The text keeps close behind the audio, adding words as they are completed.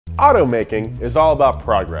Automaking is all about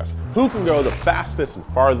progress. Who can go the fastest and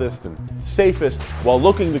farthest and safest while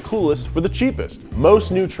looking the coolest for the cheapest?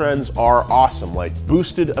 Most new trends are awesome, like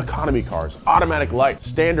boosted economy cars, automatic lights,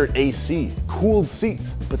 standard AC, cooled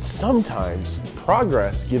seats. But sometimes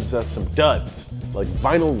progress gives us some duds, like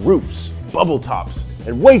vinyl roofs, bubble tops,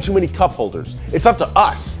 and way too many cup holders. It's up to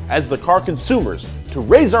us, as the car consumers, to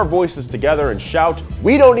raise our voices together and shout,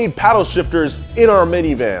 "We don't need paddle shifters in our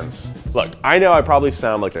minivans." Look, I know I probably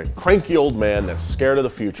sound like a cranky old man that's scared of the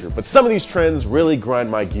future, but some of these trends really grind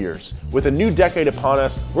my gears. With a new decade upon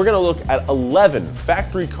us, we're gonna look at 11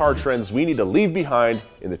 factory car trends we need to leave behind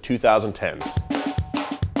in the 2010s.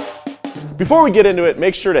 Before we get into it,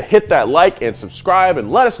 make sure to hit that like and subscribe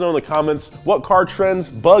and let us know in the comments what car trends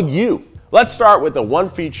bug you. Let's start with the one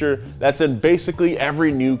feature that's in basically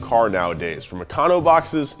every new car nowadays, from econo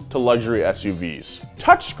boxes to luxury SUVs.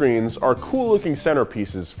 Touchscreens are cool-looking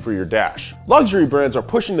centerpieces for your dash. Luxury brands are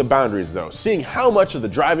pushing the boundaries though, seeing how much of the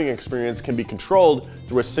driving experience can be controlled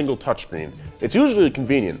through a single touchscreen. It's usually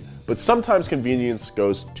convenient, but sometimes convenience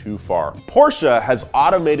goes too far. Porsche has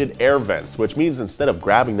automated air vents, which means instead of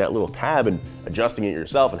grabbing that little tab and adjusting it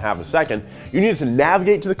yourself in half a second, you need to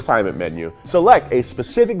navigate to the climate menu, select a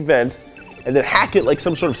specific vent, and then hack it like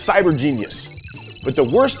some sort of cyber genius. But the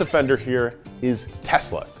worst offender here is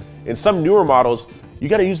Tesla. In some newer models, you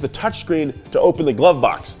gotta use the touchscreen to open the glove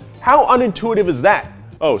box. How unintuitive is that?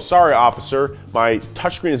 "Oh, sorry officer, my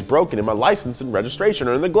touchscreen is broken and my license and registration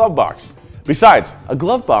are in the glove box." Besides, a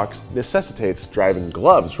glove box necessitates driving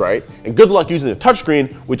gloves, right? And good luck using a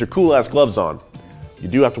touchscreen with your cool ass gloves on. You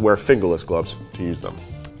do have to wear fingerless gloves to use them.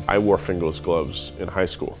 I wore fingerless gloves in high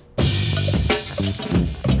school.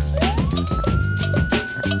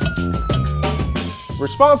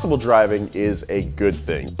 Responsible driving is a good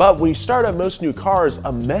thing, but when you start up most new cars,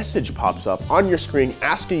 a message pops up on your screen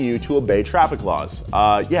asking you to obey traffic laws.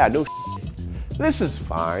 Yeah, no shit. This is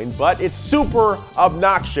fine, but it's super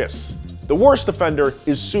obnoxious. The worst offender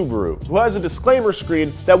is Subaru, who has a disclaimer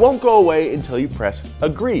screen that won't go away until you press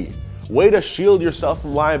agree. Way to shield yourself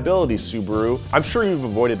from liability, Subaru. I'm sure you've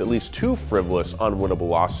avoided at least 2 frivolous, unwinnable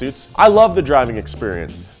lawsuits. I love the driving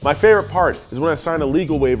experience. My favorite part is when I sign a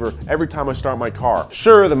legal waiver every time I start my car.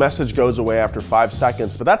 Sure, the message goes away after 5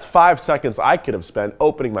 seconds, but that's 5 seconds I could have spent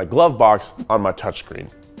opening my glove box on my touchscreen.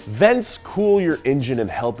 Vents cool your engine and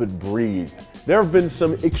help it breathe. There have been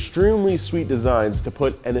some extremely sweet designs to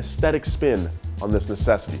put an aesthetic spin on this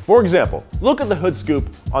necessity. For example, look at the hood scoop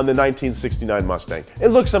on the 1969 Mustang. It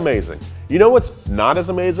looks amazing. You know what's not as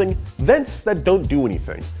amazing? Vents that don't do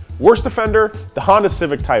anything. Worst offender, the Honda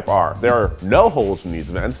Civic Type R. There are no holes in these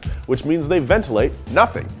vents, which means they ventilate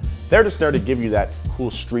nothing. They're just there to give you that cool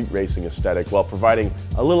street racing aesthetic while providing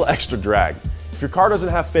a little extra drag. If your car doesn't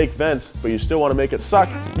have fake vents, but you still want to make it suck,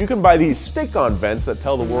 you can buy these stick-on vents that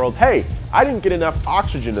tell the world, hey, I didn't get enough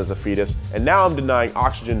oxygen as a fetus, and now I'm denying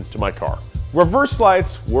oxygen to my car. Reverse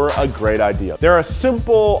lights were a great idea. They're a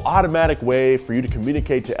simple, automatic way for you to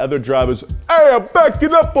communicate to other drivers, "Hey, I'm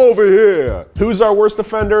backing up over here." Who's our worst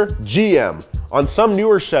offender? GM. On some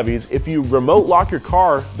newer Chevys, if you remote lock your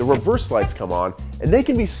car, the reverse lights come on, and they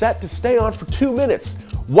can be set to stay on for 2 minutes.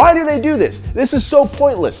 Why do they do this? This is so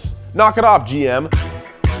pointless. Knock it off, GM.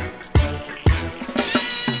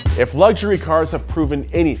 If luxury cars have proven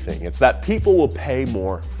anything, it's that people will pay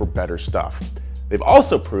more for better stuff. They've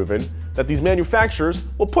also proven that these manufacturers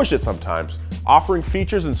will push it sometimes, offering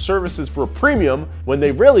features and services for a premium when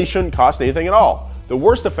they really shouldn't cost anything at all. The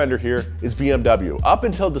worst offender here is BMW. Up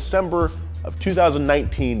until December of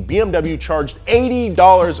 2019, BMW charged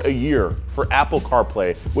 $80 a year for Apple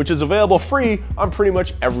CarPlay, which is available free on pretty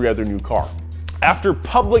much every other new car. After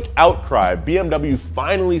public outcry, BMW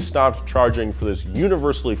finally stopped charging for this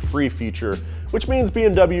universally free feature, which means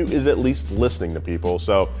BMW is at least listening to people,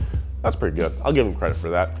 so that's pretty good. I'll give them credit for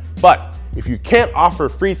that. But if you can't offer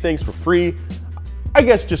free things for free, I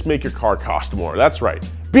guess just make your car cost more. That's right.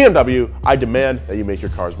 BMW, I demand that you make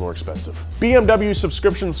your cars more expensive. BMW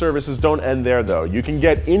subscription services don't end there though. You can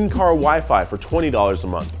get in-car Wi-Fi for $20 a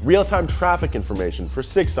month, real-time traffic information for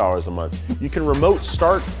 $6 a month. You can remote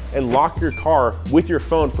start and lock your car with your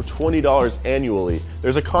phone for $20 annually.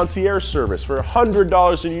 There's a concierge service for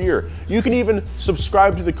 $100 a year. You can even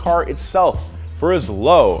subscribe to the car itself for as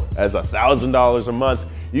low as $1,000 a month.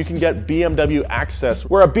 You can get BMW Access,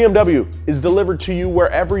 where a BMW is delivered to you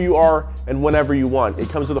wherever you are and whenever you want. It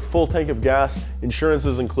comes with a full tank of gas, insurance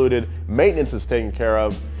is included, maintenance is taken care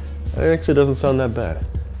of. It actually doesn't sound that bad.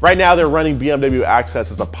 Right now they're running BMW Access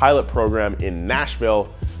as a pilot program in Nashville,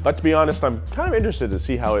 but to be honest, I'm kind of interested to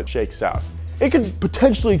see how it shakes out. It could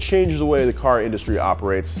potentially change the way the car industry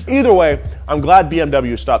operates. Either way, I'm glad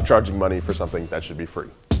BMW stopped charging money for something that should be free.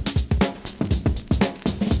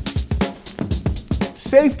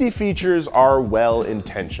 Safety features are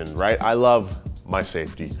well-intentioned, right? I love my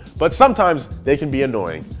safety, but sometimes they can be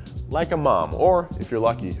annoying, like a mom, or if you're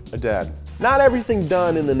lucky, a dad. Not everything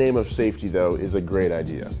done in the name of safety, though, is a great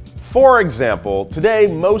idea. For example, today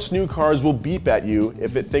most new cars will beep at you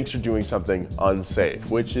if it thinks you're doing something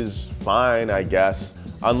unsafe, which is fine, I guess,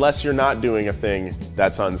 unless you're not doing a thing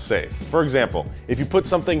that's unsafe. For example, if you put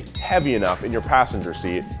something heavy enough in your passenger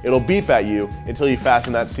seat, it'll beep at you until you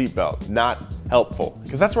fasten that seatbelt. Not helpful,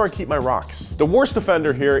 because that's where I keep my rocks. The worst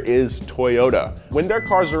offender here is Toyota. When their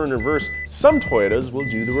cars are in reverse, some Toyotas will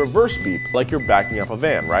do the reverse beep, like you're backing up a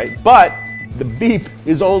van, right? But the beep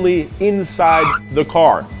is only inside the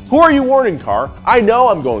car. Who are you warning, car? I know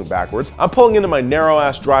I'm going backwards. I'm pulling into my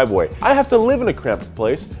narrow-ass driveway. I have to live in a cramped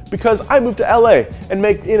place because I moved to LA and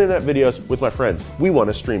make internet videos with my friends. We want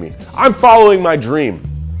to stream me. I'm following my dream.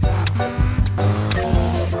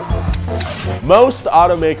 Most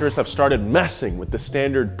automakers have started messing with the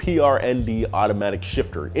standard PRND automatic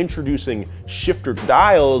shifter, introducing shifter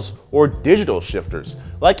dials or digital shifters.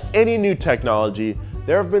 Like any new technology,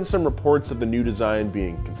 there have been some reports of the new design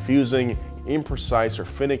being confusing, imprecise, or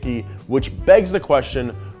finicky, which begs the question,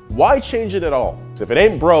 why change it at all? If it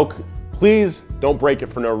ain't broke, please don't break it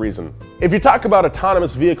for no reason. If you talk about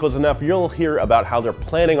autonomous vehicles enough, you'll hear about how they're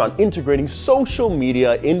planning on integrating social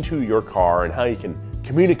media into your car and how you can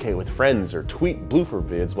communicate with friends or tweet blooper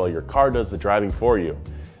vids while your car does the driving for you.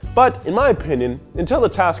 But in my opinion, until the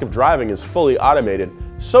task of driving is fully automated,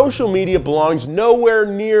 social media belongs nowhere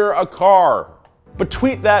near a car. But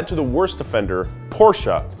tweet that to the worst offender,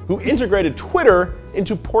 Porsche, who integrated Twitter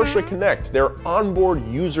into Porsche Connect, their onboard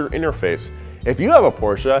user interface. If you have a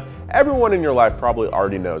Porsche, everyone in your life probably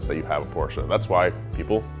already knows that you have a Porsche. That's why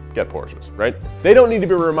people get Porsches, right? They don't need to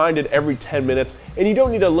be reminded every 10 minutes, and you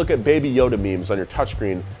don't need to look at Baby Yoda memes on your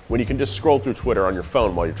touchscreen when you can just scroll through Twitter on your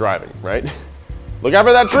phone while you're driving, right? Look out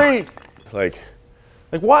for that tree! Like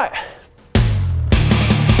what?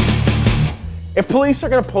 If police are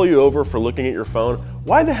gonna pull you over for looking at your phone,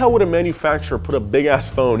 why the hell would a manufacturer put a big ass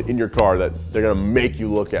phone in your car that they're gonna make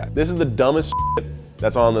you look at? This is the dumbest shit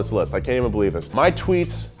that's on this list. I can't even believe this. My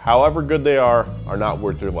tweets, however good they are not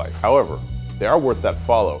worth your life. However, they are worth that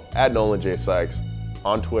follow at Nolan Sykes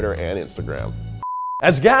on Twitter and Instagram.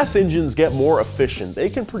 As gas engines get more efficient, they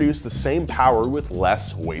can produce the same power with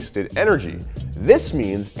less wasted energy. This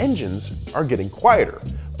means engines are getting quieter,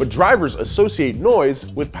 but drivers associate noise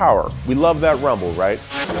with power. We love that rumble, right?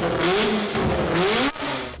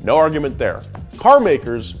 No argument there. Car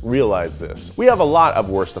makers realize this. We have a lot of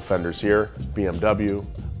worst offenders here, BMW,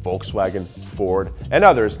 Volkswagen, Ford, and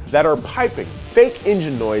others that are piping fake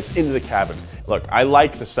engine noise into the cabin. Look, I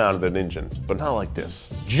like the sound of an engine, but not like this.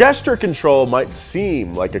 Gesture control might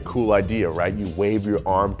seem like a cool idea, right? You wave your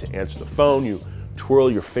arm to answer the phone, you twirl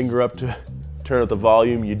your finger up to turn up the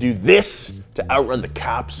volume, you do this to outrun the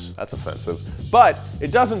cops. That's offensive. But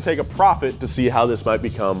it doesn't take a prophet to see how this might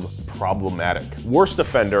become problematic. Worst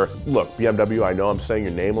offender, look, BMW, I know I'm saying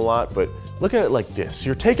your name a lot, but look at it like this.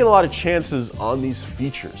 You're taking a lot of chances on these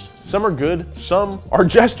features. Some are good, some are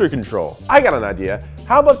gesture control. I got an idea.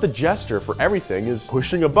 How about the gesture for everything is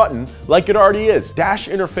pushing a button like it already is? Dash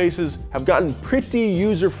interfaces have gotten pretty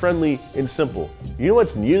user-friendly and simple. You know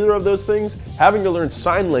what's neither of those things? Having to learn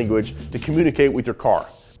sign language to communicate with your car.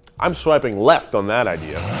 I'm swiping left on that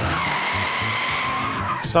idea.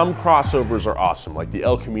 Some crossovers are awesome, like the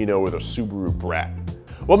El Camino or the Subaru Brat.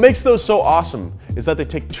 What makes those so awesome is that they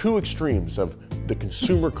take two extremes of the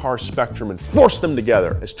consumer car spectrum and force them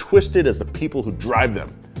together, as twisted as the people who drive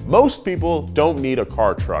them. Most people don't need a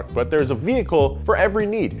car truck, but there's a vehicle for every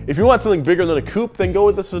need. If you want something bigger than a coupe, then go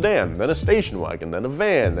with a sedan, then a station wagon, then a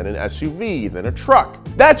van, then an SUV, then a truck.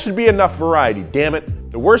 That should be enough variety, damn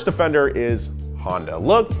it. The worst offender is Honda.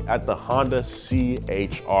 Look at the Honda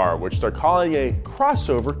CHR, which they're calling a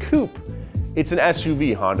crossover coupe. It's an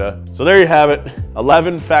SUV, Honda. So there you have it,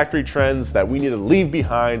 11 factory trends that we need to leave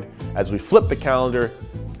behind as we flip the calendar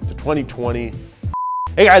to 2020.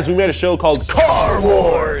 Hey guys, we made a show called Car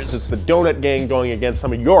Wars. It's the donut gang going against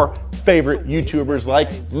some of your favorite YouTubers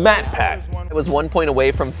like MatPat. I was 1 point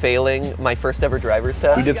away from failing my first ever driver's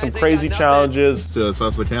test. We did some crazy challenges. So as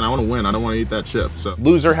fast as I can, I want to win. I don't want to eat that chip. So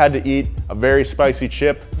Loser had to eat a very spicy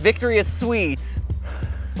chip. Victory is sweet,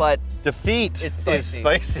 but defeat is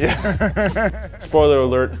spicy. Yeah. Spoiler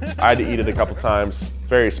alert, I had to eat it a couple times.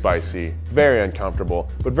 Very spicy, very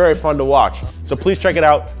uncomfortable, but very fun to watch. So please check it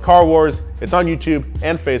out, Car Wars. It's on YouTube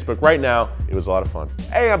and Facebook right now. It was a lot of fun.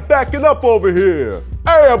 Hey, I'm backing up over here.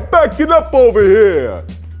 Hey, I'm backing up over here.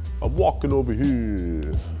 I'm walking over here.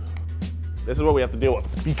 This is what we have to deal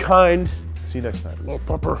with. Be kind. See you next time. Little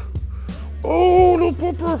pupper. Oh, little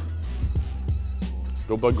pupper.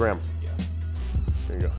 Go bug Graham. There you go.